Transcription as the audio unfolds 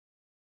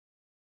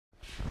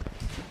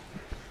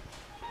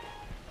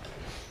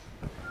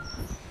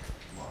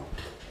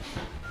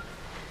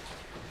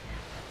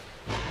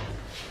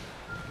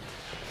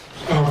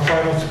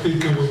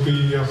speaker will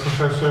be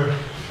Professor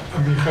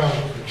Michal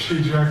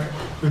Křížek,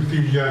 who's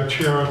the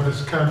chair of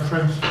this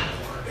conference,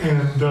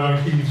 and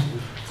he's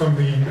from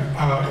the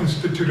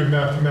Institute of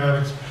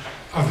Mathematics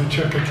of the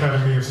Czech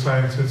Academy of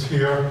Sciences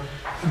here.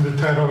 And the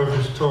title of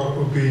his talk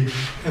will be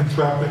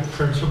Anthropic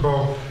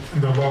Principle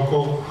and the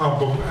Local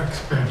Hubble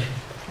Expansion.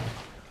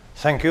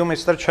 Thank you,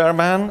 Mr.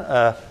 Chairman.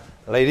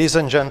 Ladies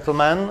and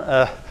gentlemen,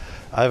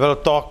 I will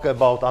talk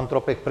about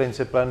Anthropic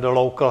Principle and the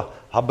Local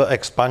Hubble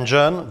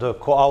Expansion. The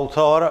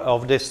co-author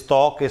of this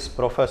talk is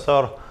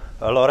Professor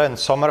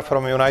Lawrence Sommer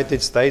from the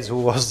United States,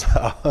 who is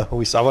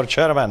our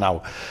chairman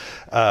now.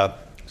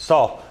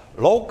 So,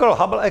 local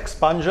Hubble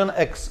expansion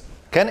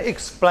can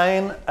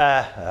explain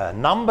a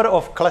number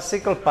of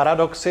classical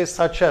paradoxes,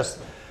 such as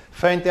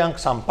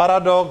Feint-Young-Sum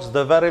paradox,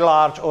 the very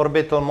large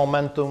orbital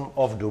momentum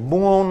of the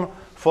Moon,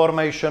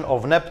 formation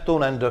of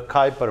Neptune and the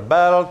Kuiper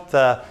belt,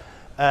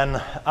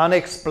 an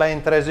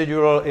unexplained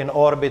residual in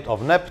orbit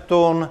of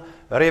Neptune,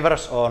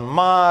 rivers on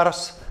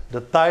Mars,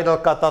 the tidal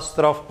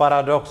catastrophe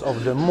paradox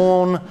of the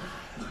Moon,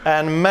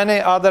 and many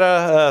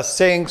other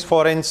things.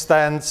 For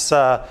instance,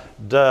 the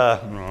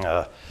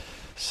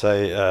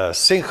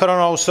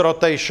synchronous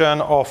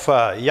rotation of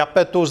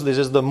Iapetus, this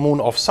is the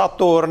moon of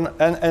Saturn,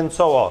 and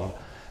so on.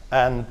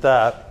 And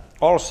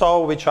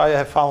also, which I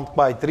have found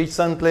quite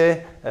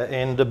recently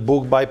in the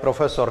book by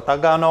Professor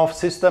Taganov,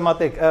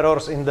 systematic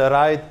errors in the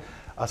right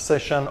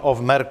accession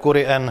of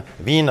Mercury and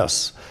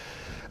Venus.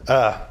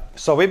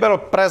 So we will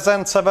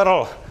present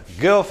several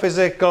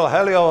geophysical,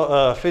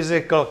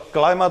 heliophysical,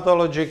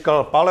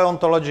 climatological,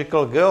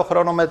 paleontological,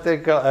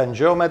 geochronometrical, and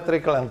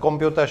geometrical, and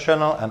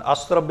computational, and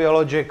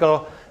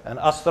astrobiological, and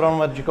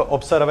astronomical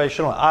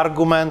observational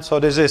arguments. So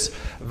this is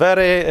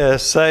very,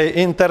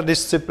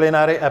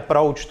 interdisciplinary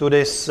approach to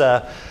this,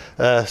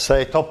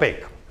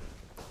 topic.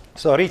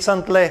 So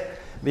recently,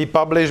 we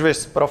published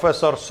with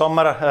Professor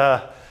Sommer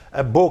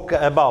a book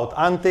about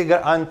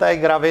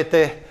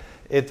anti-gravity.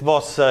 It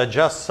was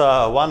just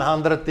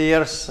 100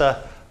 years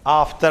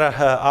after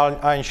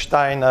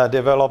Einstein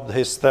developed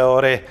his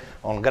theory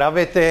on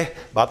gravity,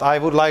 but I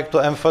would like to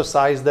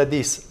emphasize that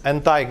these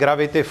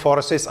anti-gravity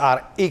forces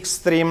are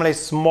extremely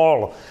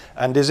small,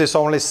 and this is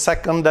only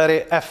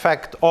secondary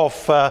effect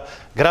of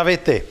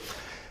gravity,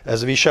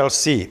 as we shall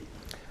see.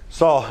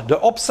 So the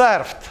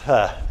observed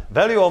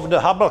value of the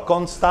Hubble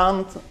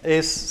constant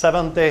is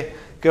 70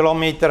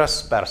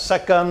 kilometers per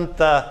second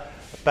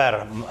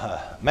per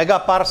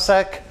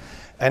megaparsec.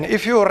 And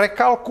if you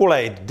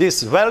recalculate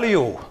this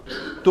value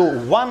to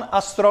 1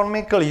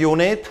 astronomical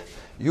unit,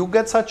 you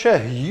get such a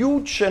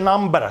huge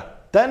number,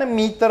 10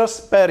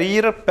 meters per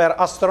year per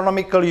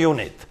astronomical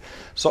unit.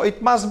 So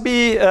it must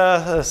be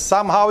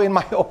somehow, in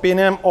my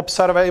opinion,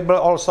 observable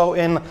also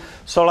in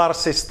solar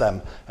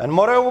system. And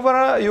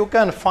moreover, you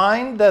can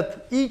find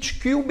that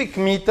each cubic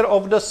meter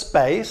of the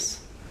space,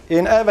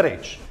 in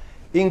average,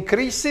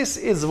 increases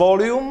its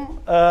volume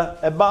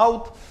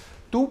about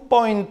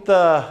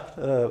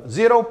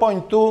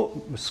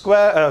 0.2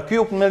 square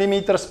cube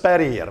millimeters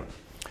per year.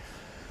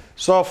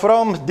 So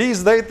from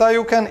these data,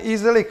 you can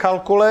easily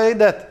calculate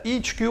that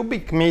each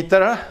cubic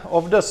meter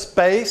of the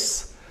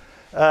space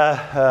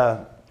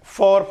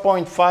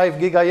 4.5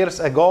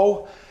 gigayears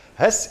ago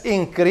has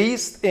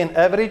increased in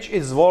average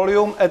its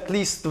volume at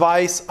least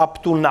twice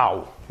up to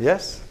now.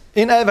 Yes?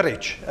 In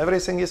average.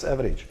 Everything is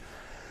average.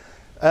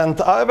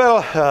 And I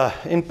will,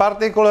 in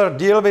particular,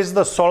 deal with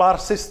the solar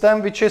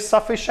system, which is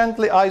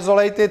sufficiently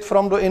isolated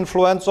from the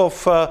influence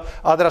of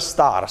other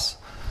stars.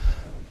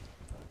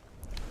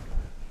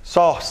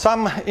 So,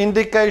 some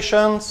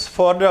indications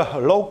for the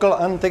local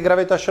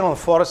anti-gravitational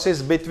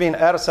forces between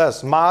Earth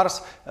and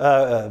Mars,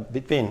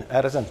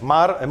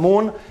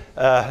 Moon.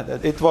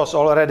 It was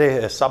already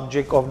a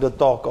subject of the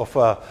talk of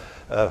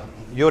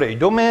Yuri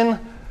Dumin.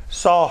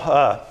 So,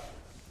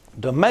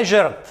 the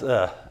measured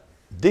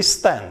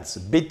distance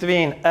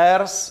between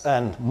Earth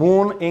and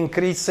Moon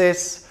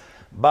increases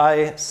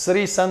by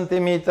 3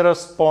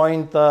 centimeters,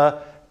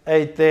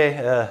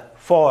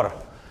 0.84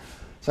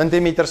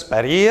 centimeters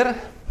per year.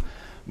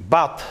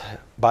 But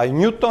by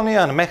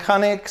Newtonian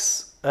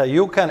mechanics,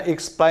 you can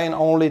explain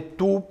only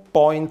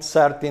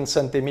 2.13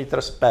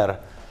 centimeters per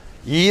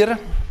year.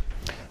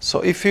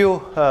 So if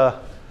you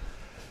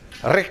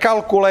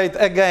recalculate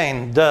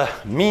again the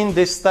mean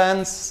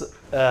distance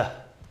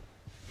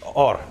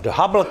or the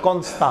Hubble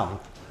constant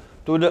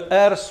to the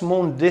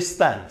Earth-Moon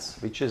distance,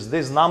 which is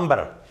this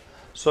number,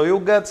 so you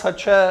get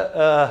such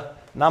a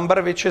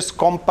number which is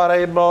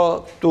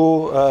comparable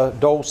to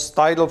those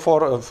tidal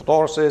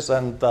forces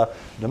and the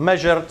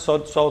measured, so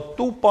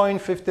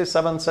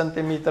 2.57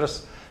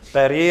 centimeters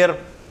per year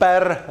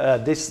per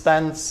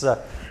distance,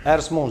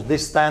 Earth-Moon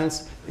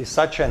distance is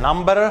such a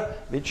number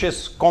which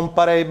is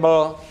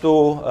comparable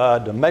to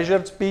the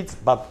measured speeds,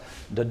 but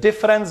the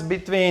difference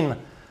between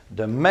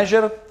the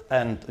measured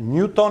and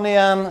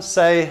Newtonian,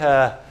 say,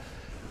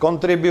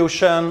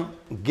 contribution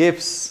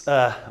gives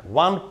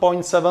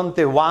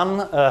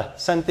 1.71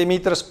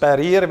 centimeters per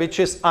year, which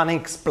is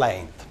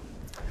unexplained.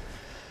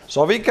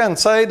 So we can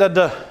say that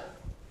the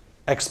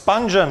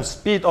expansion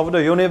speed of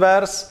the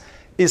universe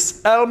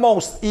is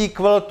almost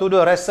equal to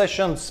the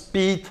recession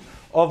speed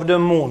of the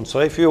moon. So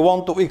if you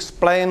want to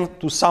explain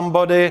to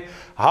somebody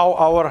how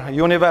our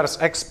universe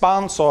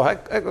expands, so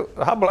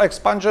Hubble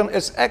expansion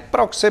is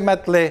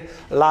approximately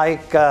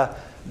like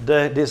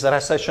this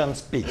recession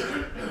speed.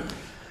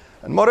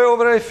 And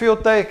moreover, if you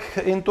take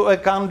into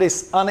account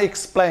this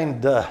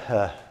unexplained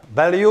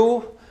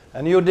value,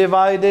 and you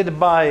divide it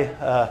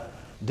by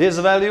this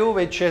value,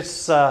 which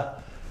is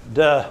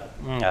the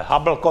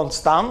Hubble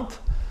constant,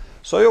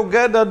 so you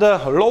get that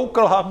the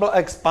local Hubble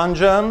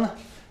expansion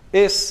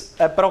is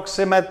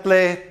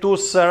approximately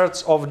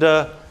 2/3 of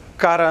the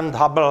current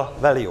Hubble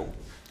value.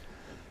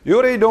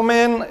 Yuri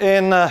Dumin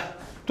in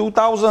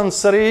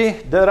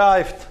 2003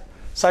 derived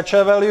such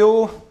a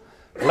value.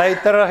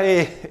 Later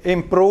he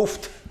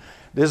improved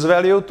this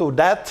value to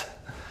that,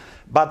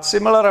 but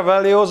similar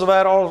values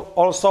were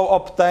also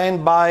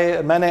obtained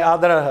by many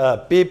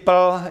other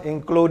people,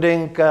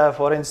 including,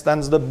 for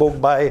instance, the book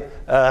by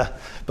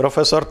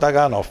Professor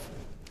Taganov.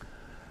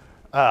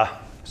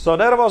 So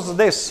there was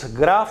this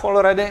graph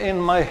already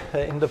in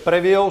the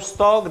previous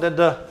talk that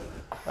the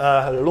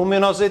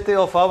luminosity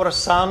of our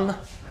sun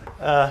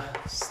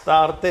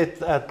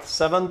started at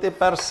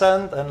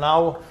 70%, and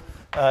now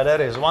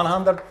there is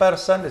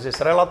 100%. This is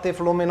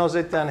relative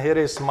luminosity, and here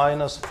is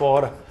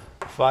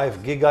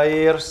 -4.5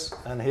 gigayears,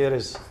 and here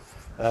is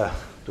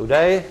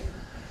today.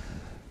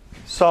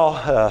 So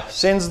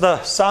since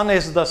the sun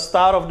is the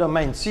star of the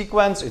main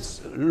sequence, its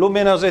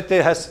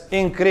luminosity has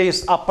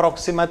increased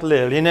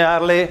approximately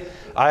linearly.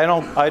 I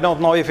don't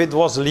know if it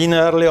was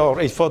linearly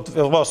or if it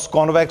was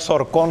convex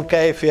or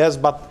concave, yes,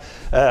 but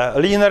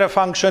linear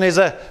function is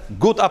a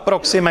good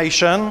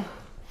approximation.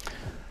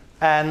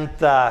 And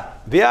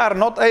we are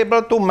not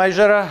able to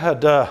measure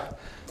the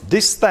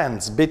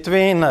distance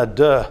between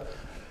the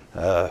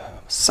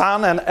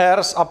sun and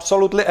Earth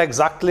absolutely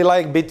exactly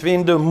like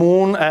between the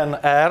moon and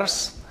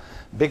Earth,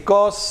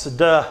 because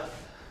the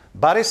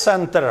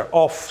barycenter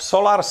of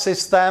solar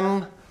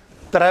system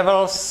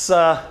travels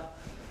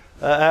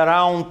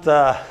around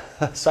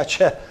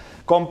such a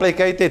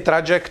complicated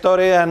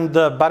trajectory, and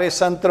the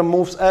barycenter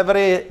moves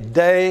every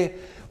day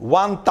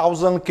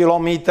 1,000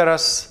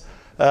 kilometers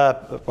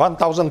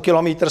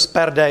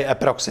per day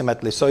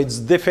approximately. So it's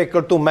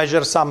difficult to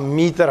measure some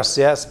meters,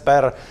 yes,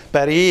 per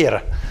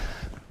year.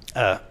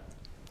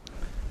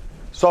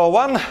 So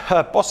one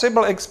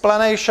possible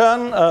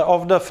explanation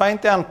of the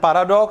Feinstein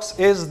paradox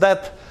is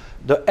that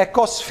the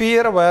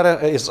ecosphere, where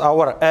is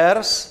our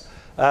Earth,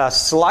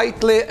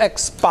 slightly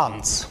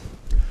expands.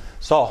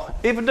 So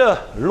if the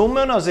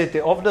luminosity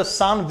of the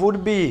sun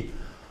would be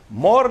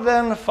more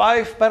than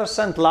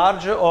 5%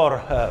 larger or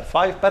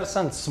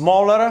 5%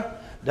 smaller,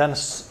 then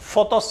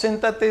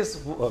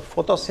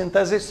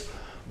photosynthesis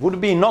would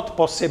be not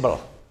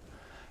possible.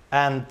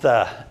 And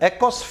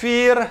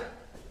ecosphere,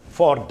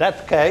 for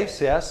that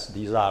case, yes,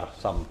 these are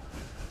some,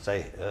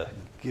 say,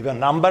 given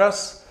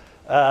numbers,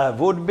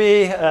 would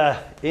be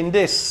in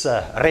this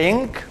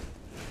ring,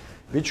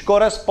 which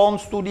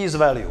corresponds to these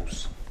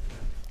values.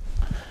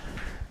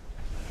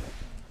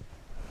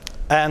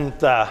 And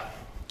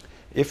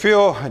if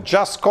you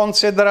just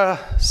consider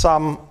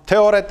some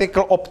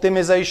theoretical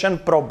optimization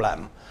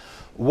problem,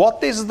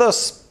 what is the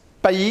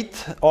speed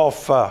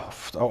of,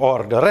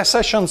 or the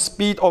recession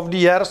speed of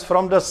the Earth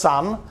from the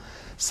sun,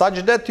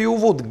 such that you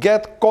would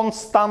get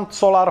constant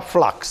solar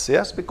flux,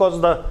 yes, because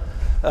the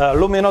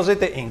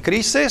luminosity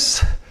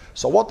increases.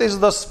 So what is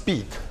the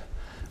speed?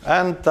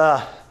 And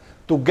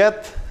to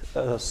get,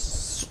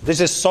 this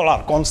is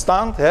solar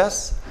constant,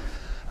 yes,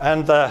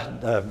 and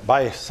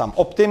by some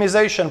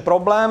optimization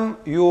problem,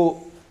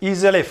 you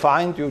easily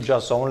find, you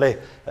just only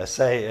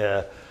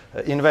say,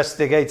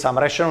 investigate some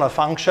rational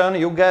function,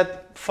 you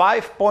get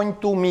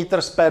 5.2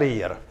 meters per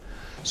year.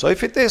 So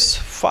if it is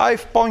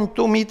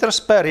 5.2 meters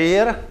per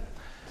year,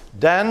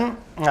 then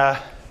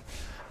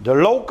the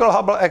local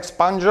Hubble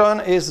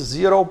expansion is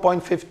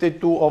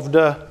 0.52 of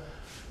the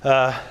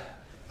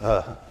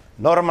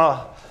normal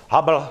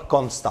Hubble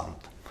constant.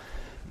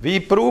 We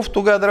proved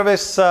together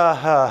with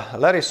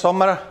Larry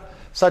Sommer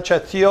such a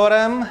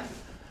theorem.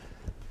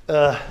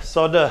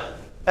 So the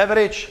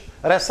average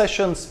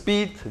recession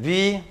speed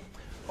v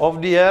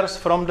of the Earth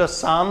from the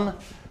sun,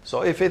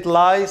 so if it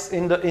lies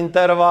in the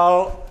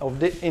interval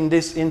of in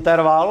this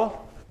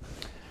interval,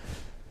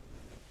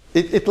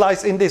 it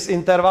lies in this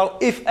interval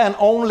if and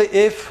only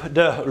if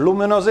the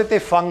luminosity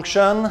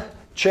function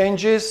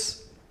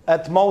changes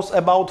at most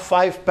about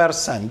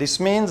 5%.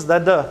 This means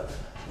that the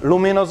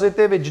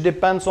luminosity, which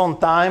depends on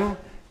time,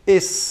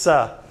 is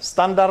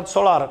standard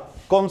solar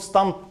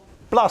constant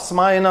plus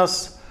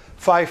minus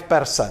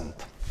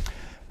 5%.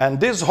 And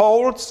this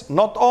holds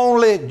not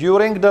only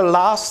during the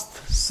last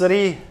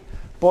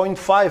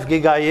 3.5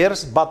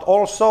 gigayears, but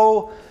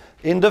also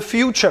in the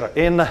future,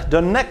 in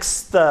the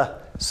next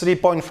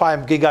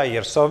 3.5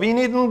 gigayears. So we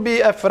needn't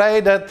be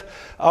afraid that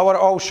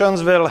our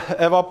oceans will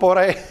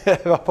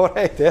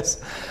evaporate,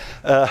 yes,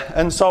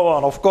 and so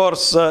on. Of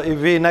course, if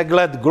we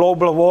neglect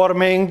global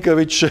warming,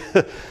 which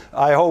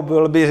I hope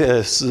will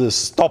be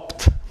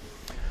stopped.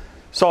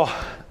 So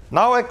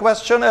Now a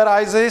question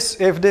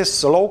arises if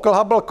this local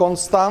Hubble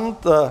constant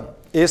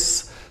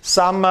is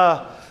some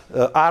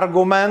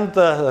argument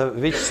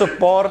which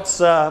supports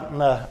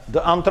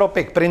the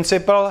anthropic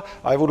principle.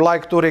 I would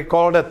like to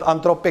recall that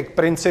anthropic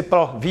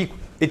principle,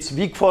 its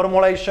weak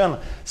formulation,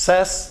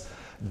 says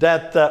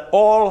that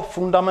all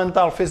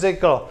fundamental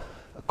physical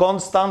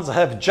constants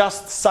have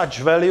just such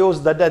values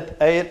that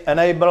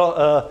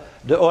enable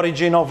the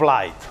origin of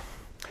light.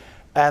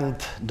 And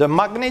the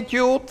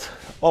magnitude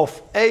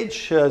of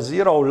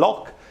H0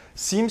 log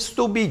seems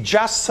to be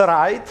just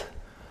right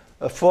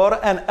for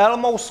an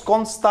almost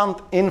constant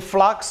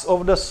influx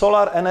of the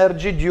solar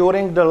energy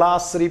during the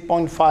last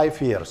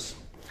 3.5 years.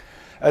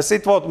 As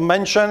it was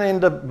mentioned in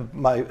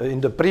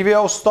the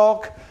previous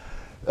talk,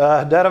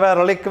 there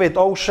were liquid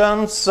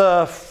oceans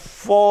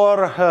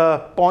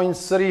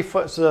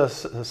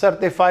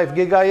 4.35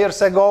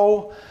 gigayears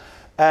ago,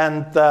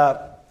 and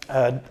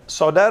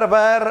so there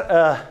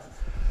were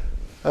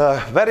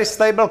very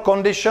stable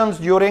conditions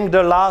during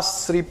the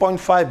last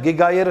 3.5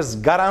 gigayears,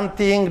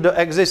 guaranteeing the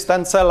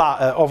existence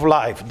of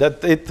life,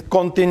 that it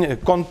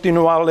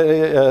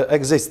continually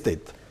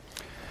existed.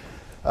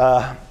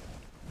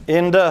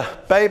 In the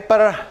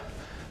paper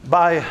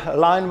by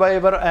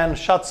Lineweaver and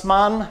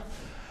Schatzman,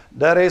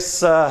 there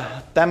is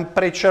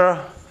temperature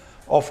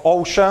of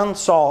ocean.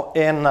 So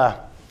in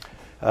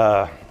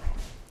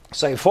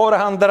say 4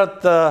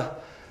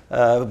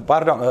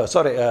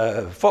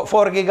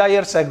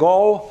 gigayears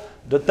ago,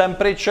 the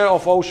temperature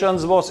of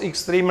oceans was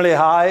extremely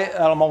high,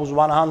 almost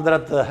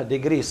 100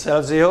 degrees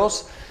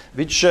Celsius,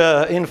 which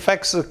in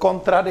fact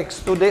contradicts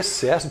to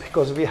this, yes,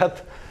 because we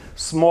had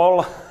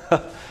small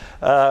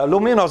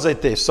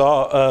luminosity.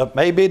 So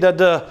maybe that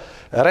the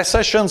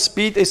recession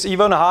speed is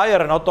even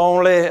higher, not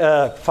only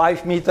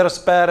 5 meters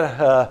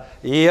per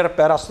year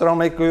per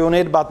astronomical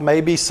unit, but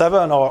maybe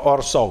 7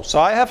 or so. So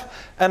I have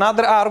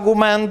another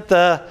argument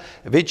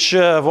which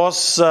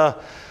was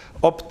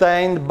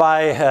obtained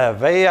by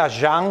Wei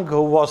Zhang,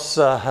 who was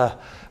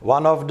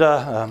one of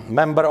the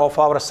member of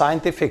our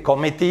scientific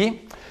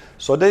committee.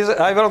 So this,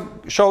 I will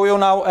show you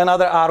now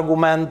another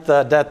argument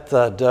that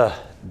the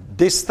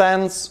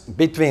distance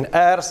between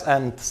Earth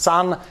and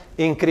Sun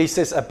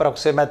increases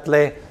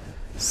approximately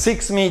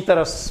 6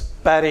 meters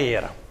per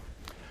year.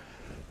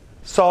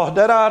 So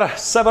there are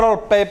several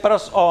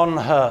papers on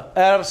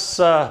Earth's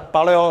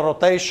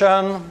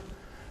paleorotation.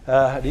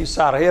 These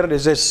are here.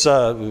 This is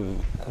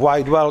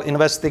quite well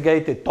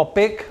investigated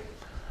topic,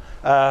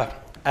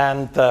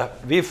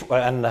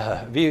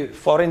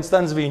 for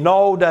instance, we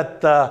know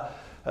that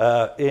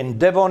in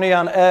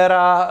Devonian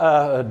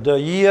era the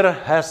year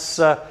has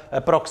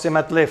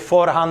approximately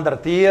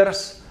 400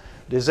 years.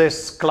 This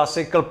is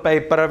classical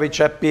paper which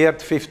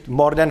appeared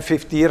more than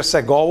 50 years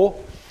ago,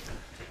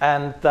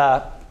 and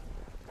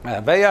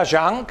Wei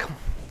Zhang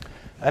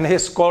and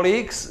his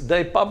colleagues,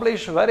 they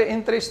published very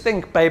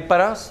interesting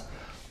papers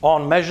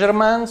on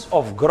measurements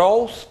of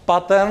growth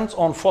patterns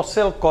on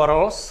fossil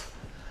corals.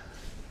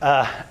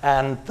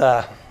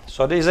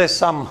 So this is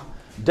some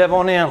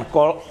Devonian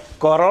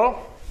coral.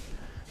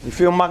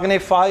 If you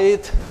magnify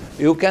it,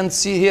 you can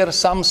see here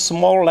some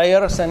small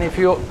layers, and if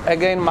you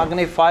again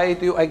magnify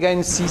it, you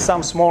again see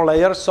some small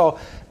layers. So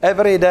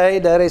every day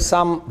there is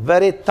some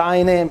very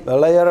tiny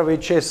layer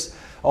which is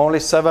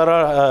only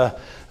several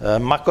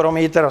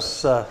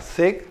micrometers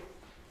thick.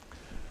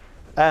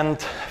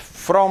 And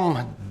from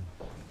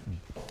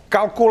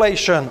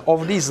calculation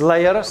of these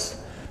layers,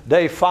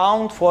 they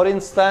found, for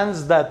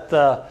instance, that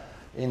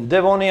in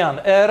Devonian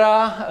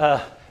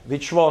era,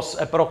 which was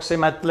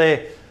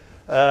approximately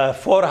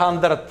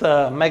 400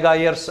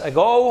 megayears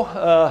ago,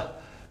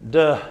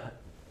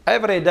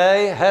 every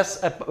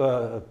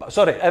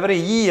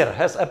year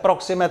has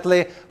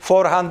approximately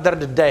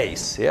 400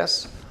 days.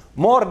 Yes,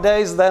 more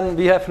days than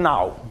we have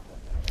now.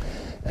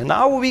 And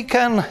now we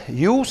can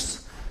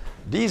use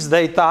these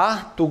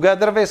data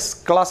together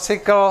with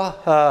classical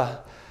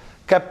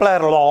Kepler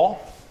law.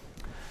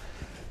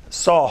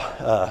 So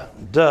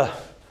the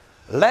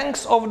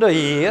length of the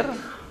year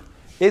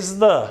is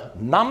the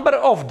number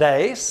of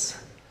days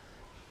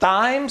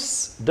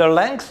times the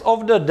length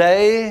of the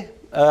day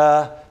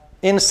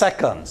in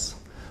seconds.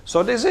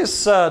 So this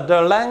is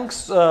the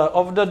length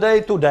of the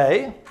day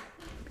today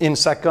in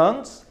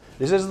seconds.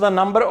 This is the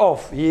number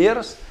of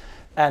years,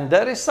 and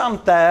there is some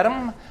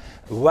term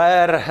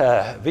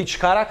which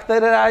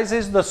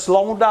characterizes the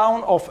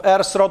slowdown of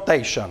Earth's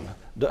rotation.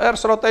 The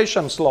Earth's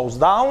rotation slows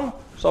down,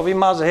 so we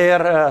must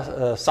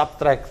here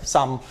subtract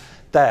some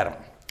term.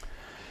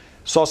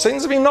 So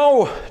since we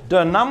know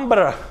the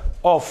number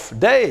of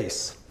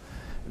days,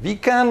 we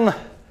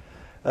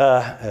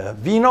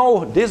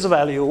know this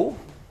value,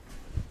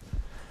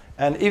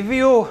 and if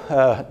you,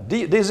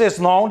 this is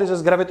known, this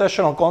is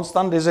gravitational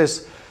constant, this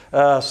is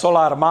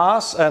solar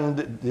mass, and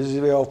this is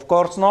we of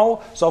course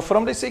know. So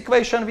from this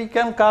equation we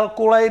can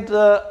calculate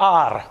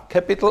R,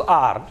 capital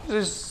R.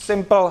 This is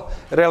simple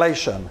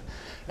relation.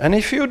 And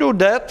if you do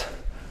that,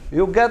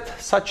 you get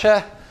such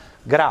a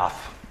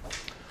graph.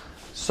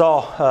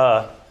 So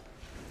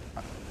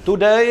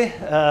today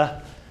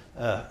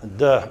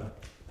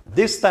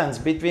distance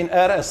between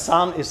Earth and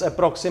Sun is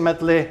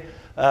approximately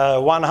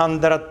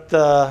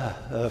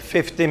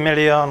 150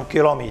 million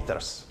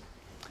kilometers.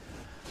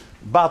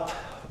 But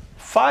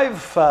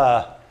 5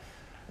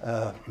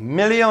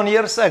 million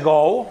years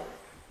ago,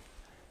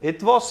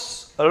 it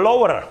was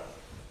lower,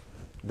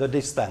 the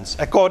distance,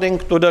 according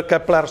to the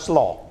Kepler's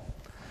law.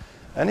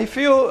 And if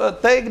you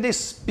take this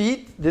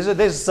speed,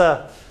 this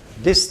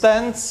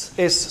distance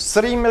is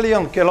 3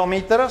 million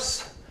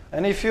kilometers,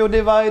 and if you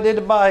divide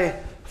it by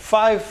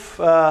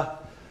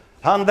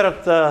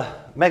 500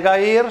 mega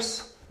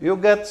years, you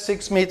get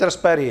 6 meters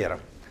per year.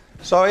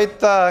 So it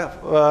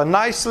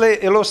nicely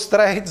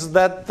illustrates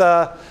that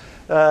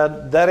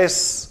there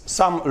is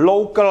some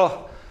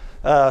local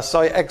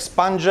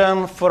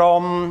expansion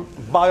from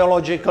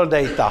biological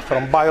data,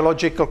 from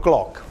biological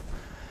clock.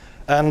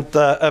 And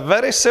a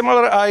very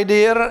similar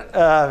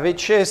idea,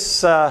 which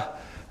is an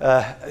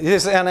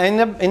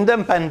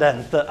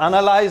independent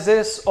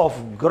analysis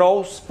of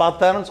growth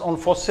patterns on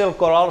fossil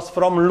corals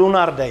from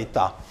lunar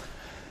data.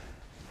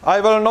 I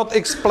will not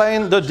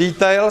explain the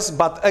details,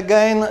 but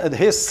again,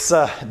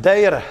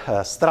 their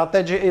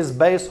strategy is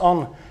based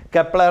on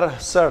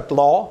Kepler's third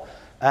law,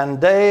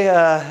 and they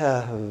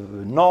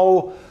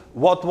know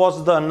what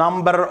was the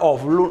number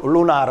of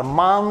lunar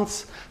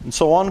months and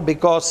so on,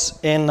 because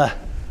in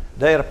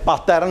their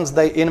patterns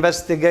they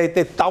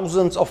investigated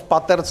thousands of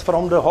patterns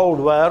from the whole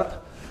world.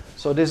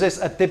 So this is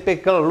a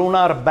typical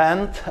lunar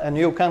band, and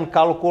you can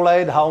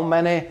calculate how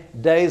many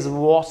days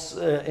was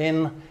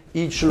in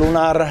each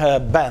lunar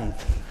band.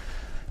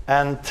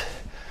 And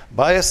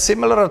by a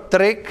similar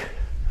trick,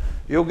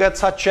 you get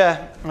such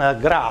a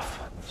graph.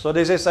 So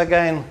this is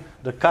again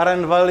the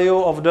current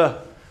value of the,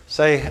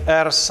 say,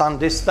 Earth-Sun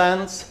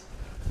distance.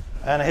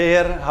 And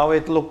here how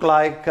it looked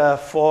like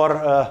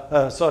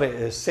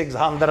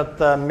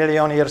 600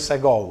 million years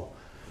ago.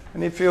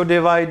 And if you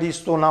divide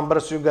these two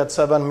numbers, you get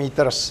 7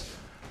 meters.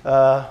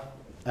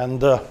 And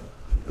the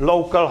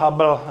local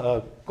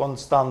Hubble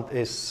constant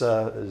is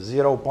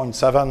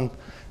 0.7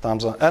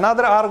 times.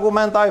 Another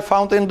argument I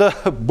found in the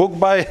book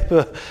by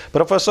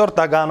Professor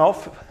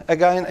Taganov,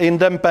 again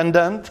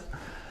independent.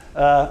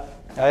 I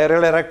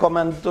really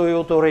recommend to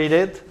you to read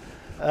it.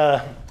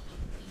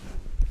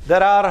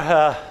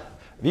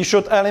 We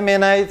should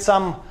eliminate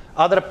some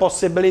other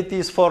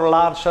possibilities for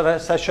large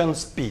recession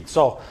speed.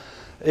 So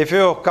if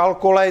you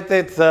calculate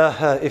it,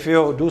 if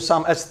you do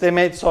some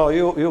estimates, so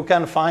you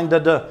can find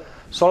that the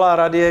solar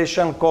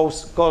radiation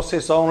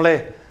causes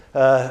only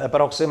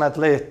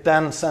approximately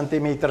 10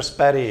 centimeters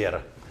per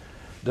year.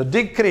 The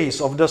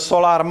decrease of the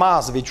solar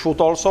mass, which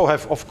would also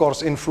have, of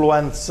course,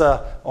 influence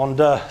on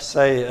the,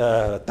 say,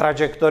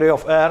 trajectory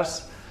of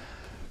Earth.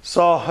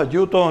 So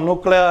due to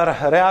nuclear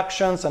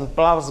reactions and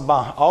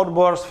plasma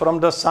outbursts from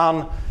the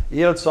sun,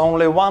 yields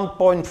only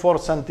 1.4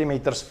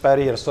 centimeters per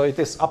year. So it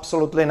is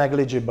absolutely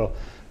negligible.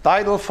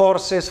 Tidal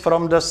forces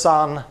from the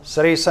sun,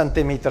 3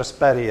 centimeters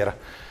per year.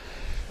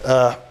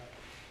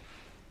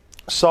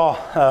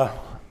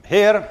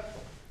 Here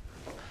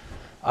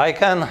I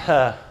can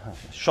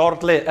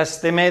shortly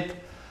estimate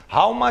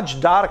how much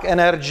dark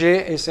energy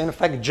is in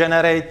fact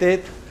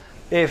generated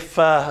if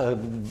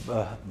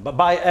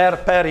by air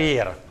per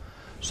year.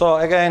 So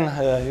again,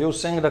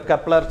 using the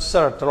Kepler's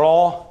third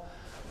law,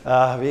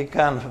 we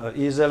can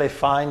easily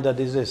find that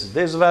this is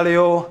this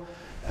value.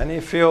 And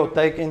if you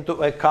take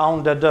into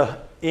account that the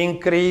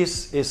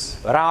increase is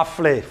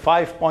roughly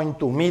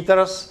 5.2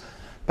 meters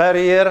per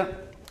year,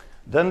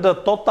 then the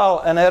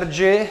total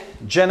energy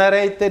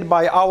generated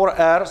by our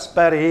Earth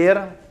per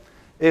year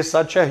is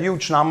such a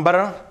huge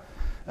number.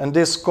 And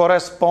this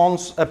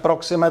corresponds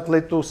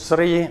approximately to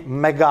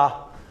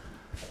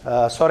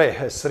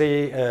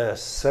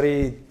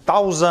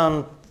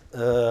 3,000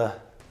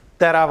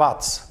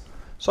 terawatts.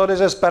 So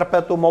this is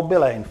perpetuum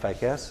mobile, in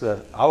fact, yes.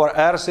 Our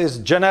Earth is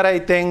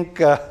generating,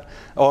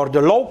 or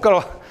the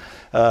local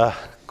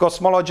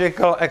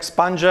cosmological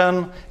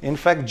expansion, in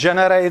fact,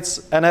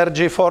 generates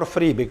energy for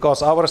free,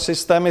 because our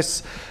system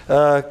is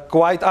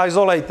quite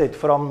isolated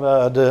from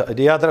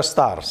the other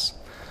stars.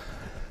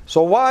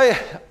 So why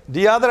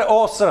the other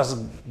authors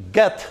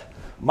get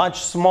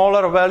much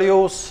smaller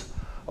values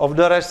of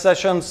the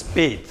recession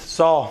speed?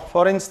 So,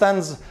 for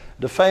instance,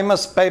 the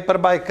famous paper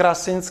by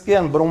Krasinski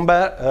and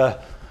Brumberg,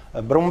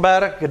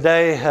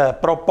 they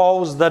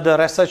proposed that the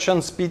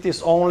recession speed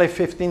is only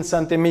 15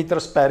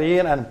 centimeters per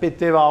year, and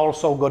Pitiva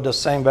also got the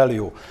same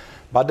value.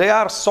 But they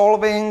are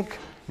solving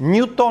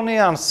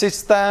Newtonian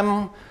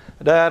system.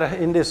 There,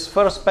 in this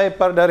first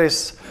paper, there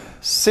is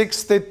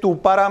 62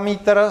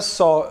 parameters,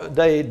 so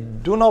they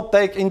do not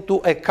take into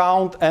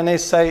account any,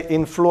 say,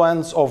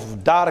 influence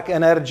of dark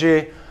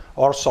energy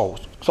or so.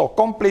 So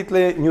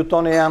completely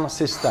Newtonian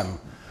system.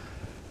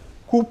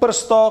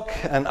 Cooperstock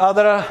and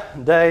other,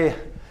 they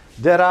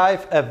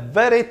derive a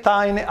very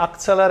tiny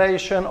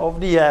acceleration of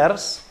the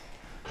Earth.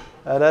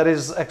 That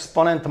is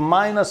exponent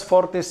minus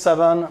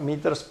 47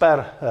 meters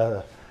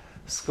per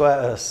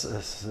squared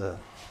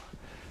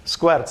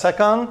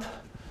second.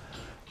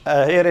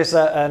 Here is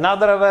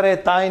another very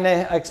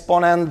tiny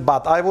exponent,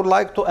 but I would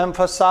like to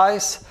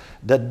emphasize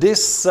that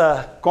this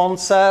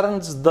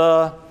concerns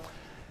the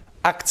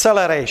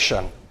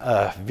acceleration.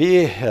 I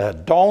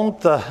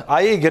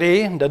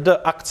agree that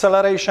the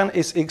acceleration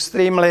is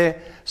extremely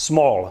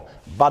small,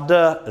 but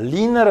the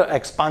linear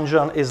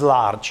expansion is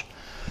large.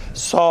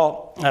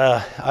 So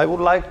I would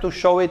like to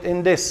show it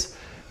in this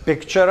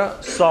picture.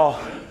 So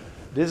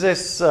this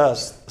is a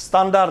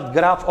standard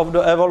graph of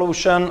the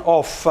evolution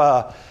of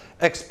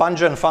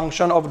expansion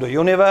function of the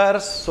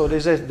universe. So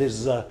this is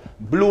this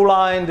blue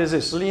line, this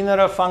is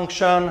linear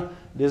function,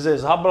 this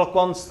is Hubble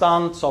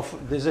constant. So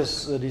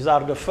these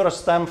are the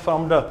first term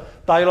from the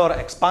Taylor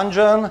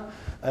expansion,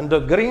 and the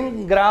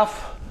green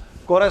graph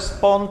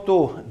correspond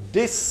to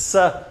this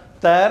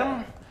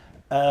term,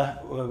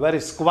 where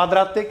is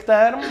quadratic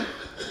term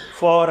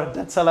for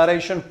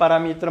deceleration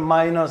parameter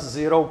minus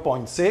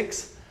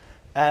 0.6,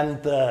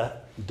 and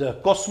the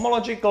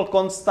cosmological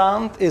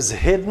constant is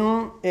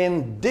hidden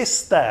in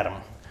this term.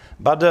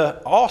 But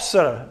the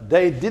author,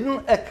 they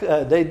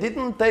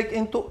didn't take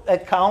into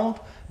account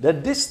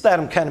that this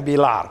term can be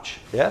large.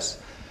 Yes.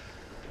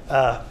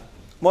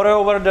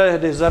 Moreover,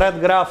 this red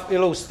graph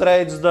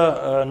illustrates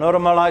the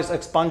normalized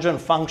expansion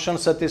function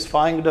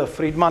satisfying the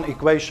Friedmann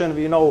equation.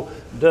 We know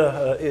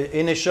the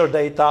initial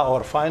data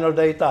or final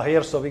data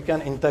here, so we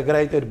can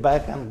integrate it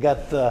back and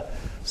get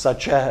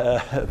such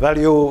a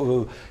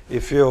value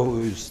if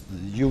you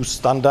use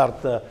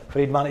standard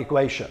Friedmann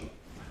equation.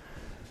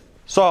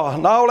 So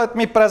now let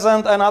me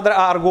present another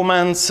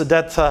argument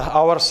that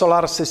our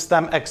solar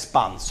system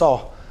expands.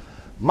 So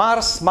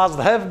Mars must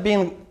have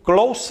been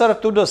closer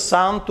to the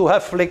sun to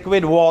have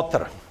liquid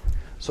water.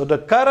 So the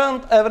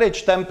current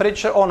average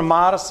temperature on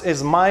Mars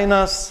is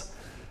minus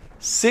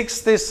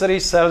 63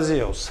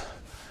 Celsius.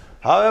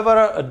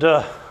 However,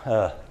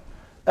 the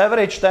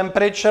average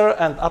temperature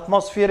and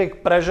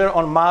atmospheric pressure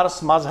on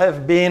Mars must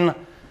have been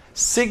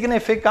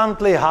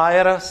significantly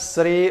higher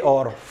 3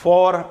 or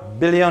 4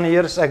 billion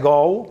years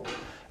ago,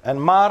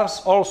 and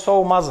Mars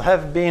also must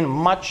have been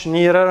much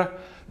nearer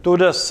to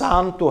the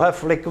sun to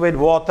have liquid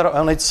water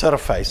on its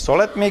surface. So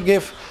let me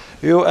give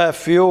you a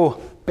few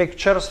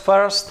pictures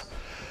first.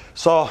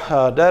 So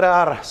there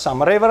are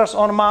some rivers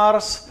on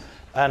Mars,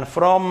 and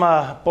from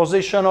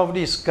position of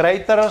these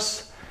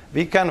craters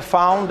we can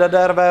find that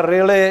there were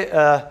really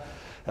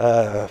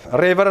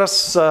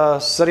rivers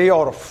 3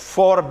 or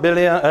 4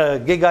 billion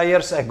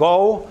gigayears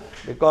ago,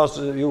 because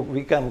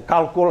we can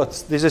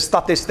calculate, this is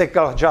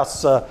statistical,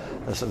 just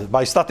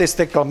by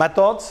statistical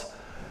methods.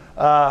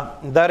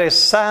 There is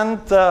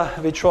sand,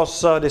 which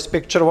was, this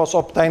picture was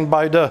obtained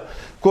by the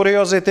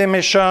Curiosity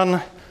mission.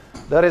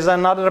 There is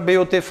another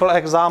beautiful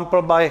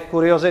example by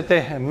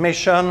Curiosity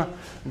mission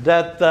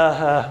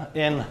that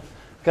in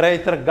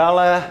crater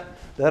Gale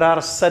there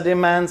are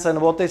sediments,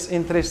 and what is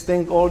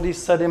interesting, all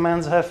these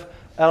sediments have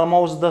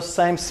almost the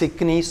same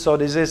thickness. So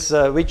this is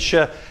which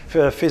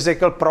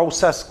physical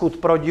process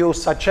could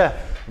produce such a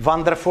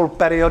wonderful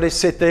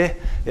periodicity.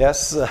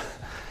 Yes.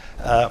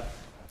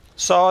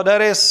 So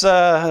there is,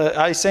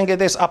 I think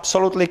it is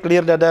absolutely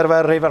clear that there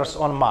were rivers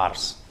on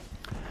Mars.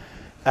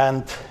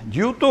 And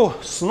due to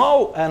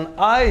snow and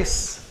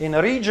ice in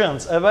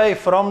regions away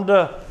from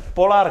the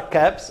polar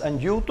caps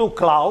and due to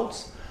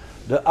clouds,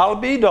 the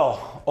albedo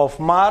of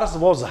Mars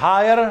was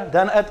higher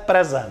than at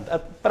present.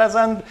 At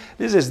present,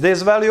 this is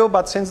this value,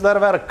 but since there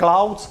were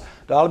clouds,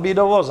 the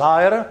albedo was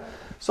higher.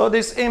 So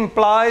this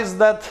implies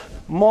that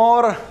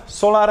more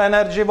solar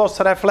energy was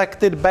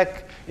reflected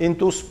back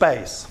into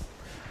space.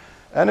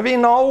 And we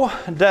know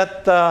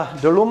that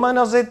the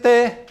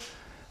luminosity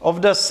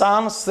of the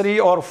sun 3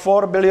 or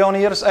 4 billion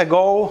years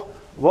ago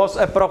was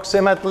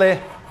approximately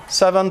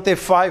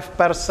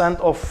 75%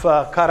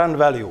 of current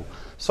value.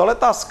 So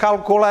let us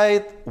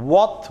calculate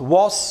what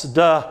was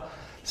the,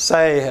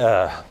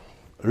 say,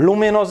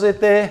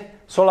 luminosity,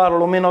 solar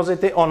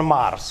luminosity on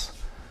Mars.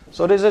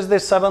 So this is the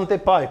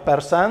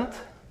 75%.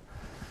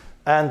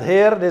 And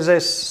here this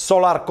is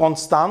solar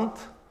constant,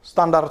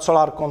 standard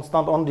solar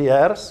constant on the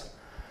Earth.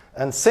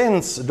 And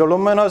since the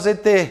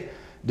luminosity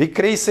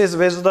decreases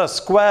with the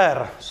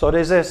square, so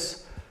this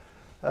is,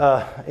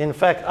 in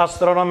fact,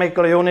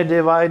 astronomical unit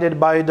divided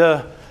by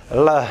the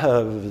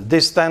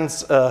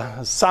distance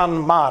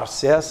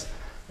Sun-Mars, yes?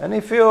 And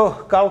if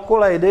you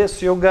calculate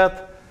this, you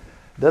get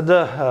that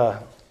the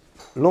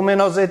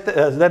luminosity,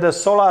 that the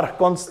solar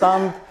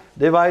constant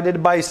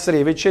divided by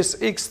 3, which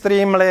is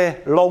extremely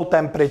low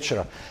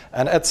temperature.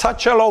 And at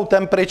such a low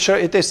temperature,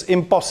 it is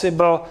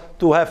impossible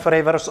to have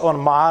rivers on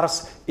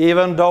Mars,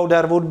 even though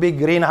there would be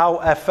greenhouse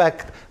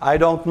effect. I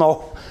don't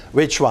know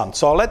which one.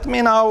 So let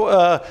me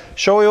now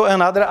show you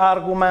another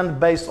argument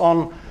based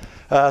on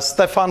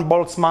Stefan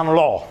Boltzmann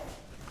law.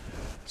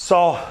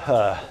 So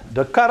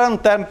the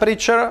current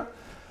temperature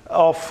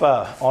of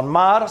on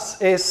Mars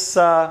is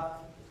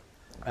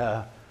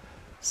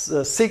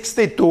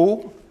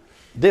 62.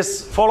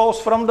 This follows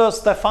from the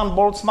Stefan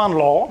Boltzmann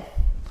law,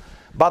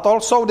 but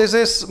also this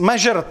is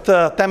measured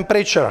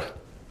temperature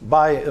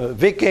by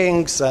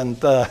Vikings and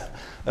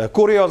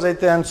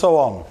Curiosity and so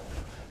on.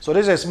 So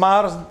this is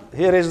Mars,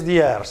 here is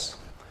the Earth.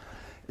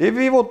 If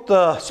we would,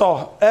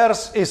 so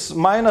Earth is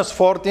minus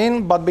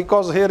 14, but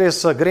because here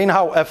is a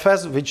greenhouse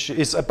effect, which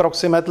is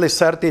approximately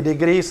 30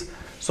 degrees,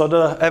 so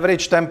the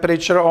average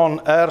temperature on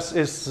Earth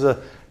is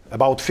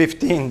about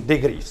 15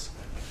 degrees.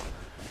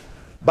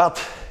 But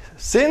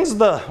since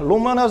the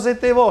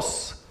luminosity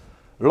was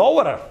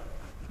lower,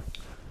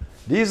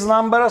 these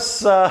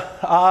numbers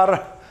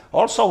are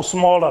also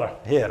smaller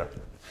here.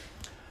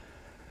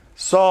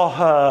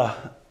 So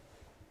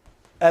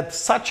at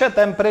such a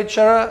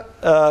temperature,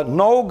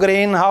 no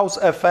greenhouse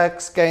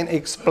effects can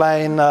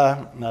explain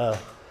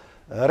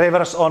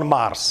rivers on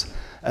Mars.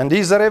 And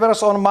these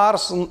rivers on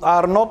Mars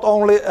are not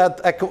only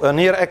at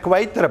near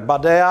equator,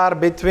 but they are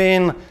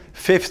between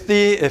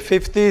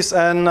 50s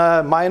and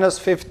minus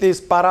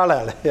 50s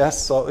parallel.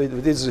 Yes, so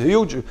it is a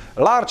huge,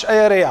 large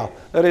area.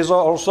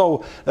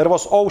 There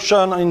was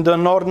ocean in the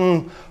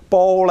northern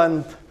pole,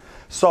 and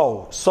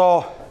so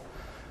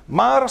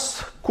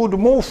Mars could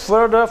move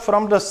further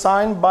from the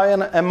Sun by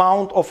an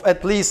amount of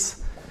at least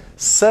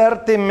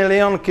 30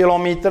 million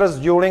kilometers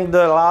during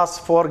the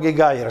last 4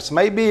 gigayears.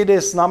 Maybe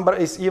this number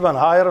is even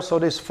higher, so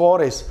this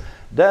 4 is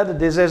dead.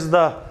 This is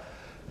the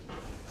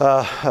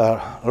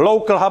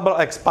local Hubble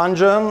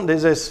expansion.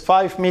 This is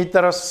 5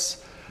 meters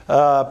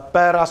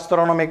per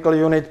astronomical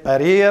unit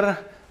per year,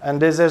 and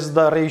this is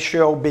the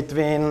ratio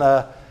between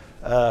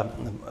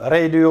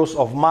radius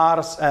of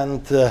Mars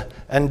and the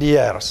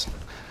Earth.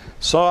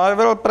 So I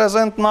will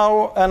present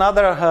now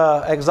another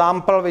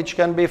example which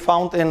can be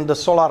found in the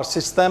solar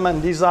system,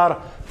 and these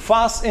are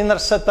fast inner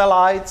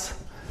satellites,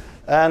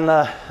 and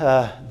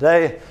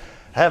they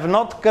have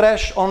not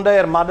crashed on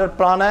their mother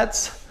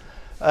planets.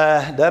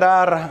 There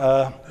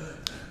are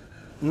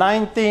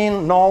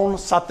 19 known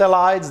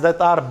satellites that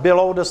are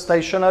below the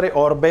stationary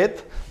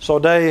orbit, so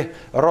they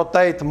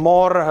rotate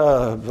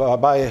more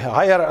by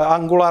higher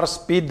angular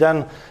speed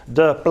than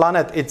the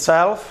planet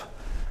itself.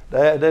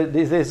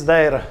 This is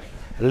their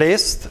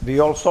list. We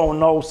also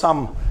know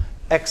some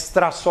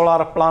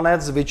extrasolar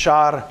planets which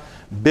are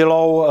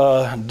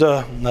below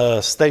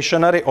the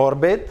stationary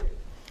orbit.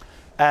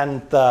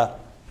 And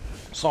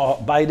so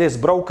by this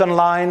broken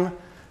line,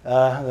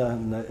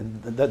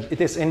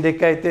 it is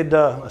indicated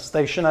the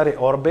stationary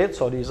orbit.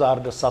 So these are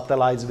the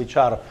satellites which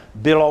are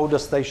below the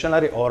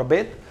stationary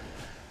orbit.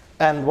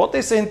 And what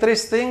is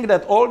interesting,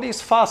 that all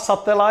these fast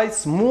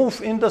satellites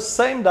move in the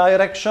same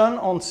direction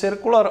on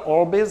circular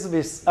orbits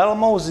with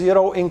almost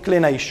zero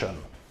inclination.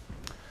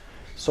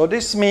 So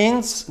this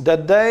means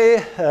that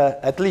they,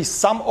 at least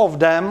some of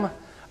them,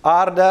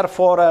 are there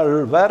for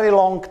a very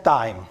long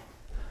time.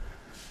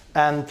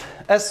 And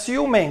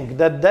assuming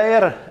that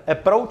their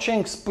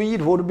approaching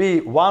speed would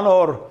be 1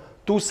 or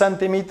 2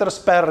 centimeters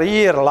per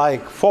year,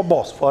 like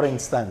Phobos, for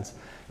instance,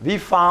 we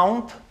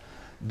found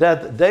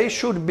that they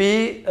should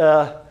be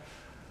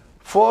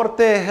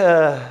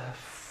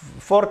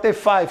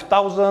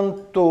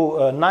 45,000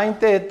 to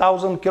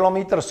 90,000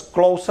 kilometers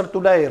closer to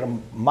their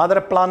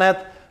mother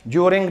planet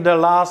during the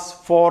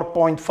last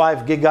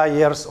 4.5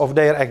 gigayears of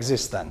their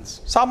existence.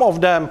 Some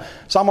of them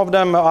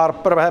are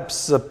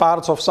perhaps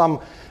parts of some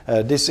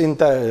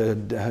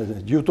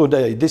due to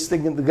the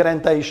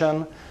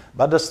disintegration,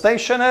 but the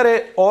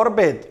stationary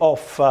orbit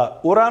of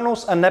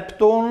Uranus and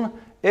Neptune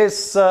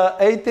is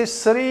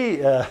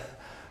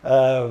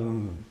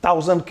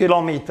 83,000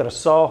 kilometers.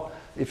 So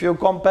if you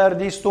compare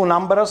these two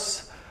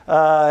numbers,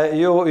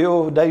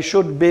 they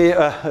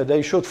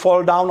should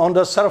fall down on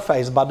the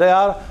surface, but they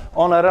are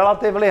on a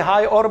relatively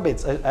high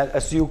orbit,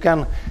 as you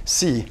can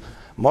see.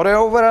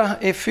 Moreover,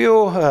 if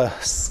you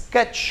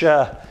sketch,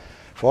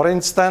 for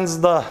instance,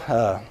 the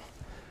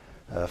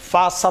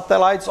fast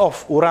satellites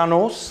of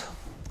Uranus,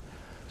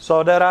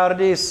 so there are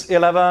these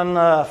 11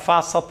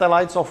 fast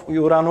satellites of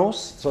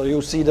Uranus. So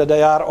you see that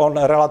they are on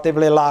a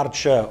relatively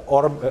large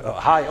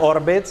high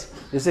orbits.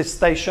 This is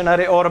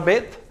stationary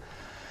orbit.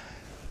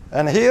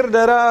 And here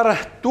there are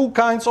two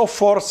kinds of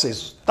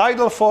forces.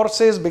 Tidal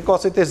forces,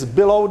 because it is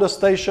below the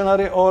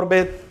stationary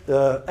orbit,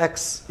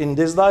 acts in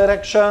this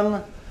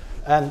direction,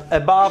 and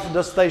above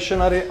the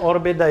stationary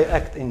orbit they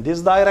act in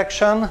this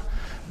direction.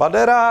 But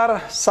there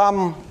are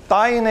some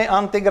tiny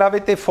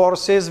anti-gravity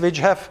forces which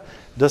have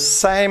the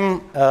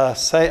same,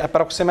 say,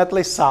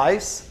 approximately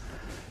size.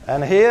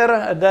 And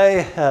here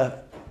they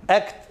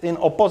act in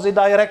opposite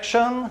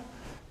direction,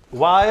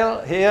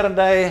 while here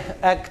they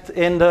act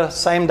in the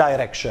same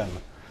direction.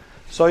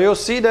 So you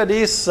see that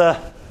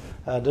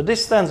the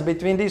distance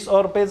between these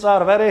orbits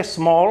are very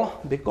small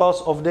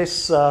because of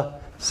this,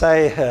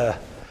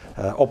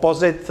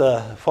 opposite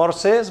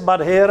forces,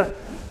 but here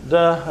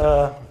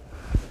the,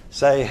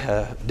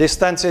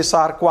 distances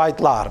are quite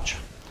large.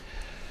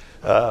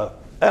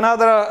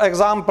 Another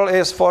example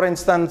is, for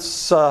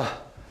instance,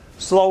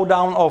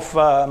 slowdown of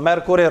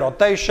Mercury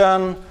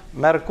rotation.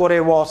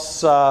 Mercury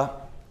was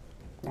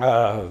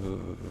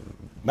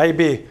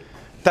maybe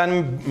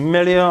 10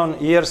 million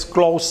years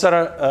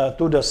closer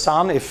to the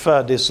Sun if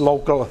this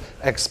local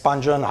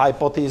expansion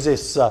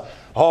hypothesis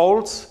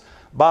holds.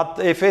 But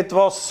if it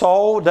was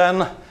so,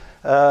 then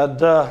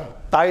the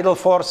tidal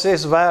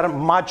forces were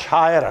much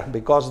higher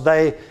because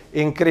they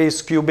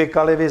increase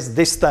cubically with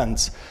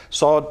distance.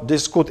 So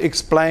this could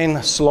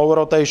explain slow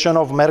rotation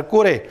of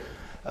Mercury.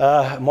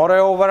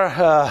 Moreover,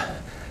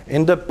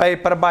 in the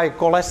paper by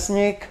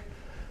Kolesnik,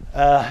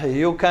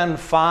 you can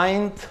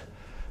find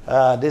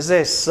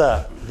this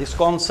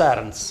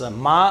concerns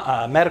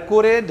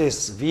Mercury,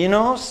 this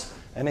Venus,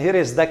 and here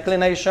is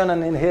declination,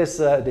 and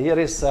here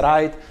is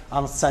right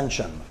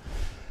ascension.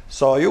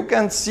 So you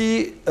can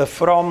see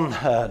from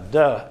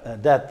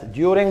that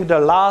during the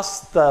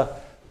last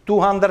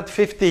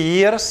 250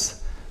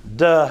 years,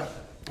 the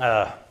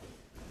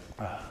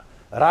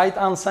right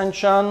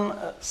ascension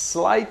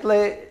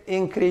slightly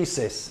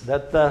increases.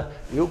 That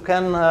you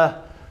can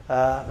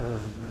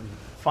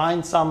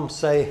find some,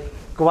 say,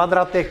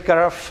 quadratic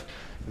curve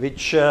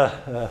which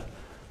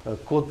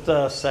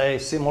could, say,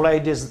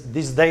 simulate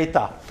this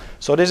data.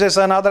 So this is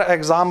another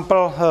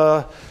example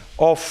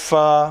of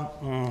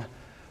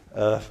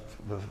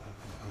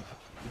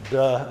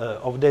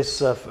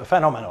this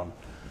phenomenon.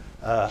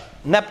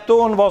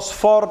 Neptune was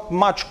thought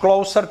much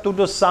closer to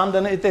the sun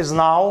than it is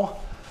now,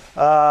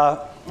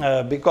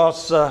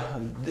 because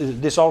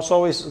this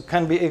also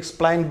can be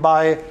explained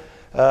by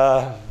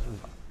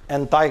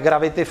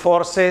anti-gravity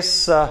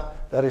forces.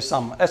 There is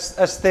some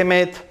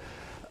estimate,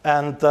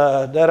 and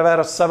there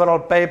were several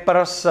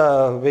papers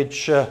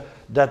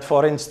that,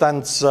 for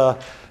instance,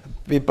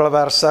 people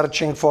were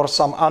searching for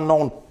some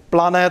unknown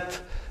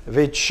planet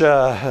which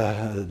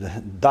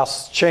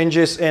does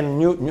changes in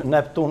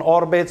Neptune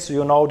orbits.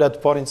 You know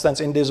that, for instance,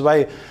 in this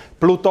way,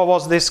 Pluto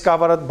was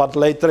discovered, but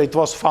later it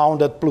was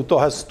found that Pluto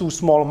has too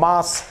small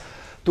mass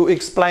to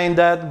explain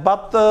that.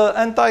 But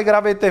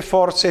anti-gravity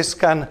forces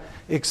can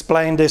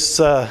explain this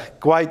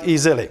quite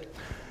easily.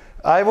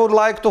 I would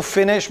like to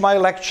finish my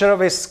lecture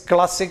with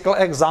classical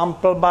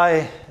example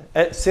by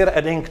Sir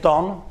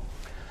Eddington.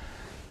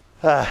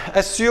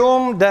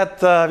 Assume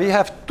that we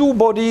have two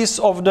bodies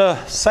of the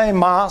same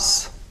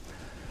mass,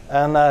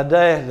 and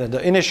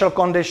the initial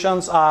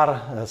conditions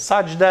are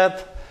such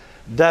that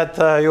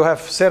you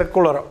have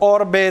circular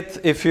orbit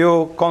if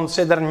you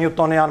consider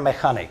Newtonian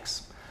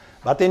mechanics.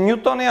 But in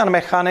Newtonian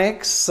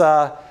mechanics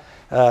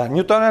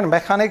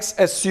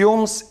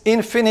assumes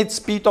infinite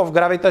speed of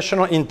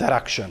gravitational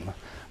interaction.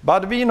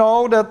 But we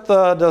know that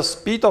the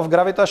speed of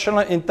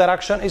gravitational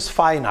interaction is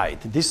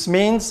finite. This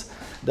means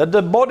that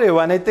the body,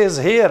 when it is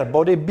here,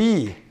 body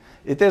B,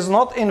 it is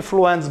not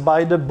influenced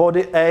by the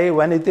body A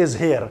when it is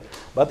here,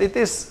 but it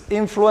is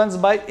influenced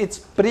by its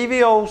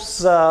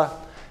previous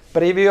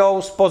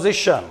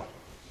position.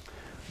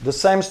 The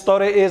same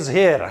story is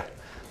here.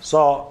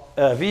 So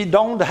we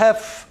don't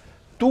have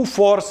two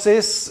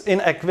forces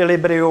in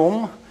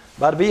equilibrium,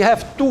 but we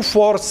have two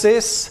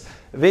forces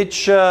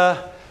which are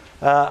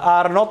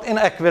not in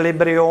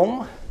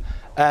equilibrium,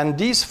 and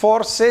these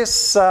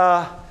forces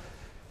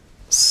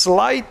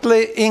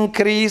slightly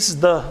increase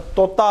the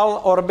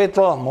total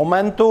orbital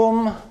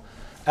momentum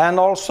and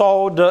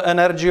also the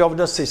energy of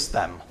the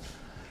system.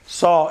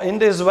 So in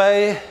this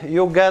way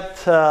you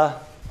get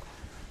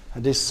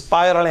these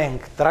spiraling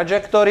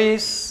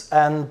trajectories,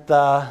 and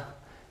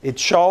it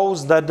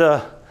shows that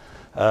the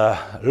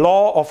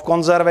law of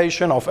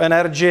conservation of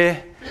energy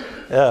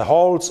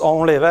holds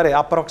only very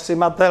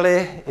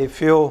approximately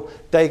if you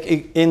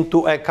take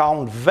into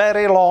account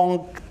very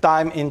long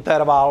time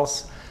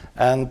intervals.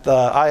 And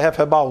I have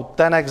about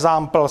 10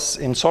 examples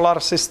in solar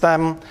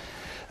system.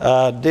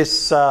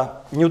 This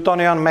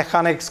Newtonian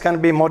mechanics can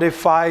be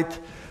modified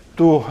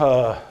to,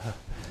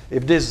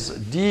 if this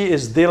D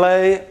is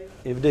delay,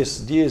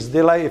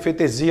 if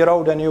it is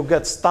 0, then you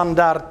get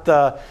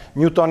standard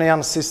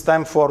Newtonian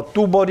system for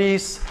two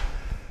bodies.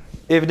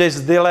 If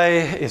this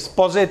delay is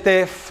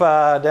positive,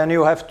 then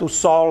you have to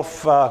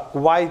solve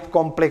quite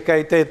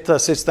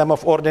complicated system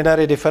of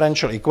ordinary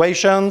differential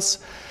equations.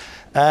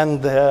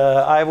 And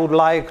I would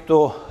like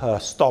to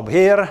stop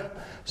here.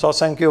 So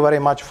thank you very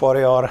much for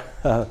your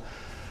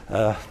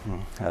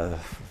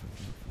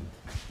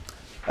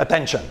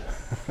attention.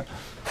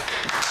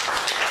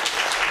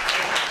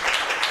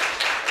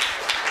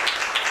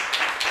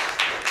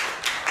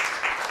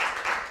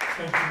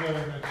 Thank you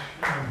very much,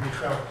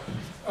 Michal.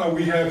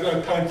 We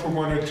have time for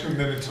 1 or 2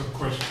 minutes of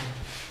questions.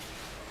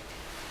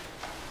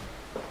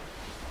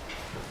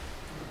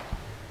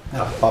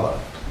 Yeah, Pavel.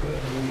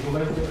 You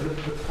went a little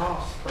bit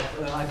fast, but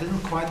I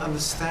didn't quite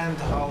understand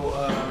how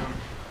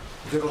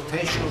the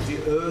rotation of the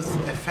Earth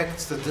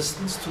affects the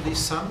distance to the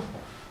Sun.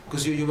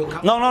 Because you were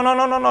No,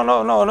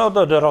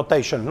 the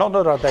rotation, not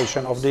the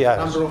rotation of the Earth.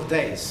 Number of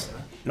days.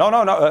 No,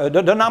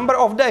 the number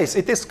of days.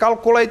 It is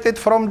calculated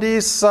from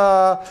these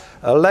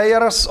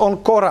layers on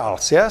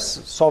corals,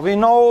 yes? So we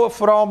know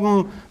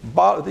from,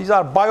 these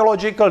are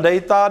biological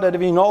data, that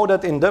we know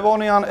that in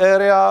Devonian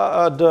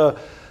area, the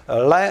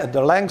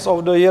length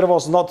of the year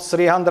was not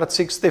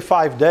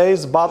 365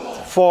 days, but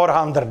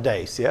 400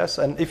 days, yes?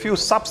 And if you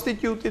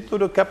substitute it to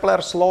the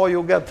Kepler's law,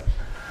 you get...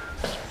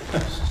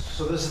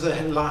 So this is the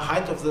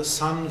height of the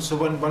Sun. So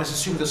when one is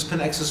assuming the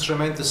spin axis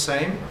remained the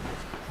same,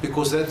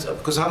 because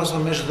how does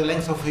one measure the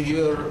length of a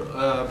year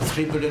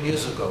 3 billion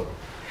years ago?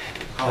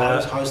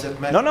 How is that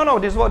measured? No.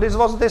 This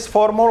was this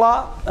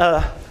formula.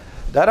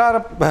 There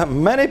are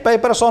many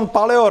papers on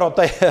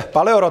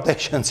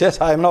paleorotations. Yes,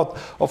 I am not,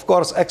 of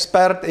course,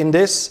 expert in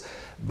this,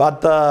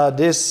 but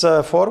this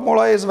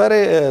formula is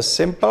very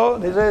simple.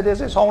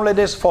 This is only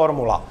this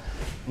formula.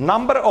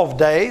 Number of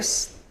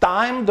days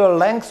time the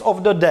length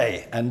of the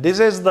day. And this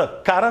is the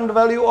current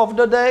value of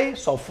the day.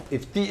 So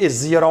if t is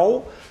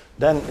 0,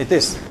 then it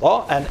is,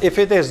 and if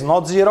it is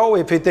not 0,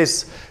 if it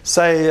is,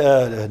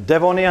 say,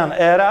 Devonian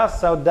era,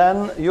 so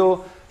then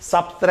you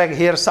subtract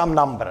here some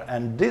number.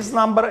 And this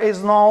number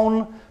is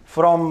known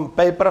from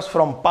papers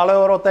from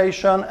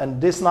paleorotation,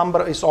 and this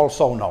number is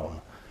also known.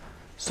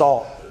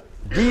 So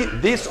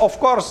this, of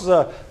course,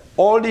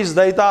 all these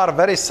data are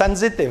very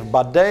sensitive,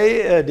 but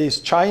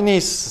these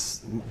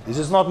Chinese, this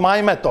is not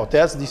my method,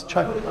 yes?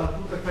 I'll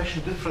put the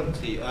question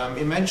differently.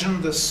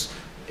 Imagine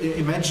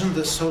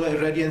the solar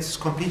irradiance is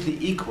completely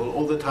equal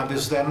all the time.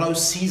 There are no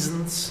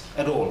seasons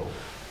at all.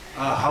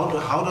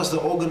 How does the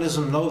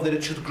organism know that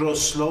it should grow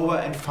slower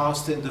and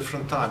faster in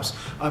different times?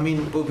 I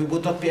mean, we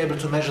would not be able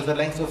to measure the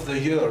length of the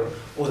year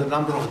or the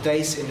number of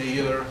days in a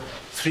year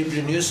 3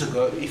 billion years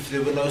ago if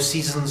there were no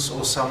seasons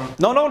or some...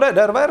 No,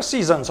 there were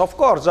seasons, of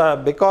course,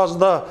 because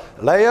the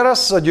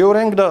layers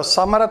during the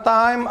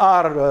summertime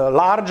are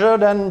larger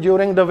than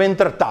during the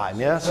winter time,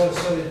 yes?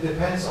 So it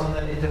depends on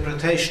an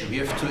interpretation. We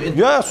have to...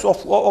 Yes,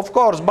 of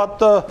course,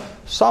 but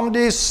some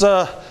days,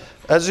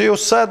 as you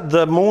said,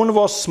 the moon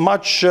was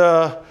much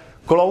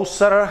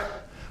closer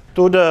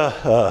to the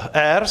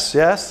Earth,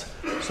 yes?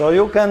 So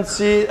you can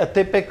see a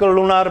typical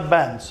lunar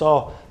band.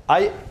 So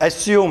I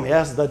assume,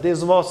 yes, that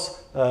this was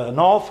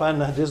north,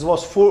 and this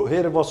was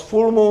here was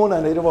full moon,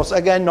 and it was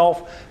again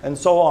north, and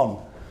so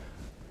on.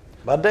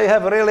 But they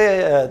have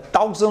really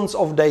thousands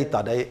of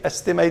data. They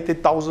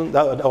estimated thousands,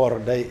 or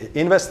they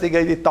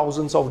investigated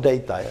thousands of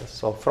data. Yes?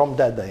 So from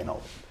that they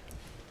know.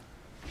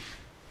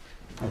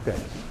 Okay.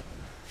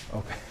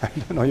 I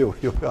don't know, you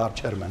are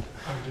chairman.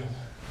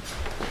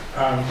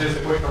 Just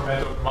a quick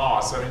comment on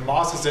Mars. I mean,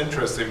 Mars is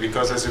interesting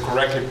because, as you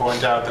correctly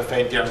point out, the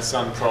faint young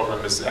sun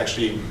problem is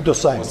actually the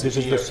same. This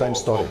is the same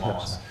story.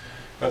 Mars. Yes.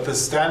 But the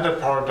standard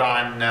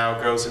paradigm now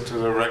goes into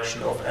the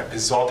direction of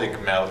episodic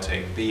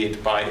melting, be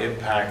it by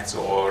impacts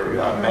or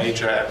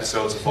major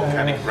episodes of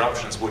volcanic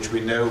eruptions, which we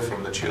know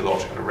from the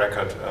geological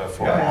record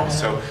for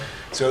Mars.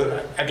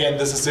 So again,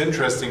 this is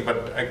interesting,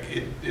 but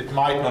it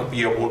might not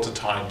be a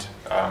watertight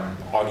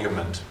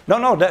argument.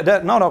 No.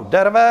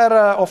 There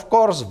were, of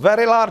course,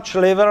 very large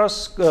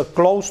rivers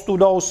close to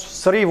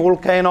those 3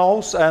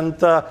 volcanoes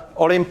and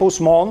Olympus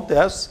Mons.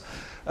 Yes,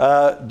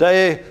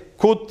 they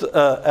could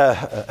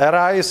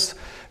arise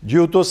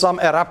due to some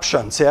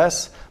eruptions.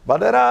 Yes,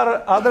 but there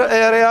are other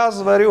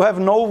areas where you have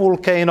no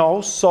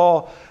volcanoes,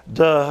 so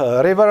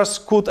the rivers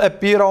could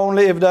appear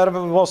only if there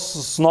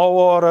was snow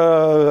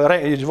or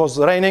it was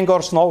raining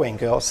or snowing.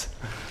 Yes.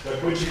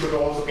 But which you could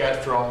also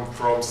get from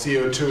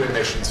CO2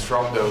 emissions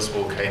from those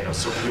volcanoes,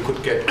 so you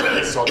could get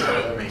sort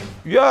of warming.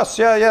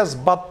 Yes,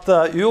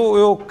 but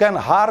you can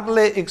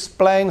hardly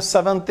explain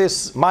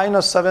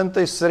minus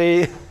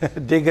 73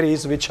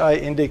 degrees, which I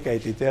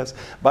indicated, yes.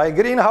 By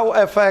greenhouse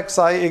effects,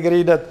 I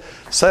agree that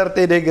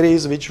 30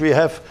 degrees, which we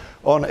have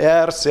on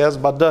Earth, yes,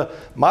 but the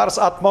Mars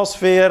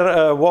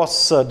atmosphere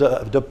was,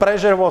 the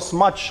pressure was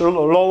much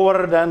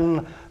lower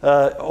than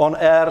on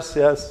Earth,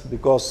 yes,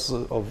 because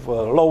of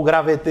low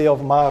gravity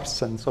of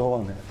Mars and so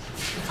on. Yes.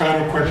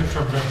 Final question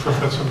from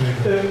Professor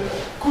Lehmann.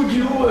 Could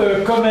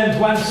you comment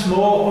once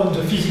more on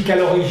the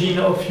physical origin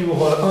of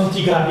your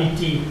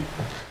anti-gravity?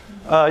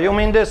 You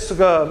mean this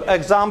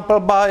example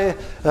by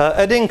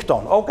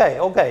Eddington?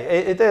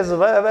 Okay. It is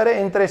very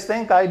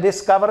interesting. I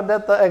discovered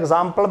that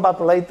example,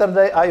 but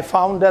later I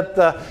found that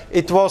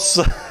it was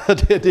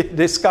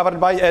discovered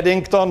by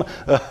Eddington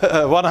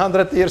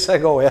 100 years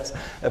ago, yes,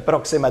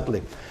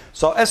 approximately.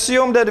 So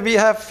assume that we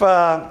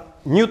have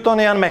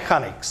Newtonian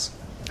mechanics,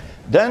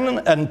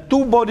 and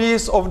 2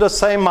 bodies of the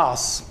same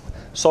mass.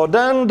 So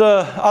then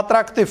the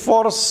attractive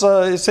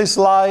forces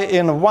lie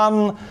in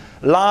one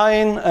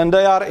line, and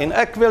they are in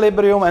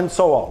equilibrium and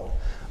so on.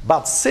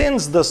 But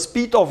since the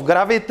speed of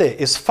gravity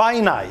is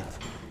finite,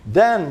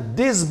 then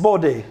this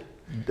body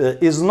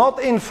is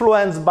not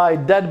influenced by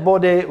that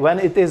body when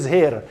it is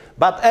here,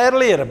 but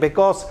earlier,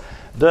 because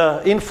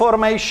the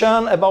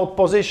information about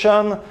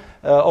position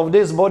of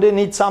this body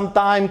needs some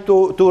time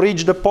to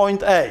reach the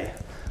point A.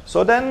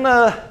 So then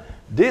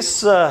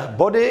this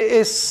body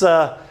is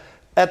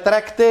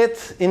attracted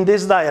in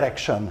this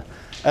direction.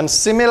 And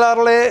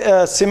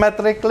similarly,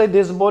 symmetrically,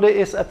 this body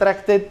is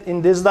attracted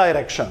in this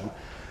direction.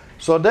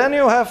 So then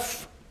you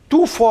have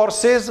 2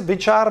 forces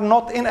which are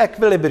not in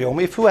equilibrium.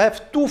 If you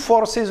have 2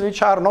 forces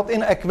which are not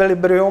in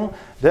equilibrium,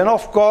 then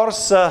of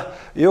course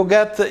you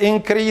get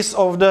increase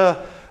of the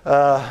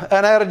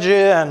energy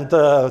and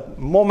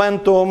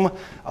momentum.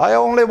 I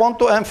only want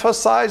to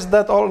emphasize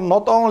that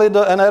not only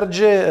the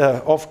energy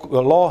of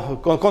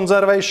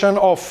conservation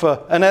of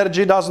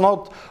energy does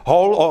not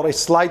hold or is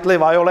slightly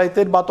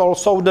violated, but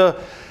also the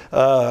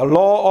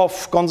law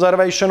of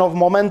conservation of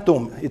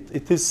momentum.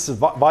 It is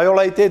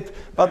violated,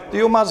 but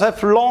you must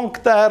have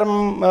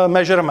long-term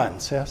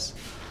measurements, yes?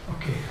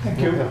 Okay, thank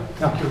you.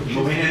 Thank you.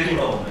 You mean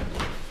angular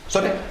momentum?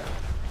 Sorry?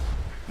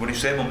 When you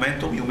say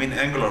momentum, you mean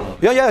angular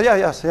momentum?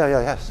 Yes.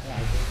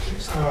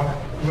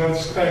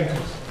 Let's thank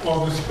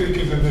all the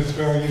speakers in this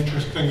very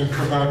interesting and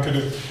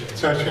provocative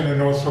session,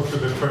 and also for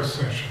the first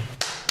session.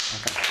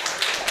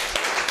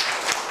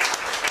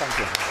 Thank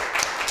you.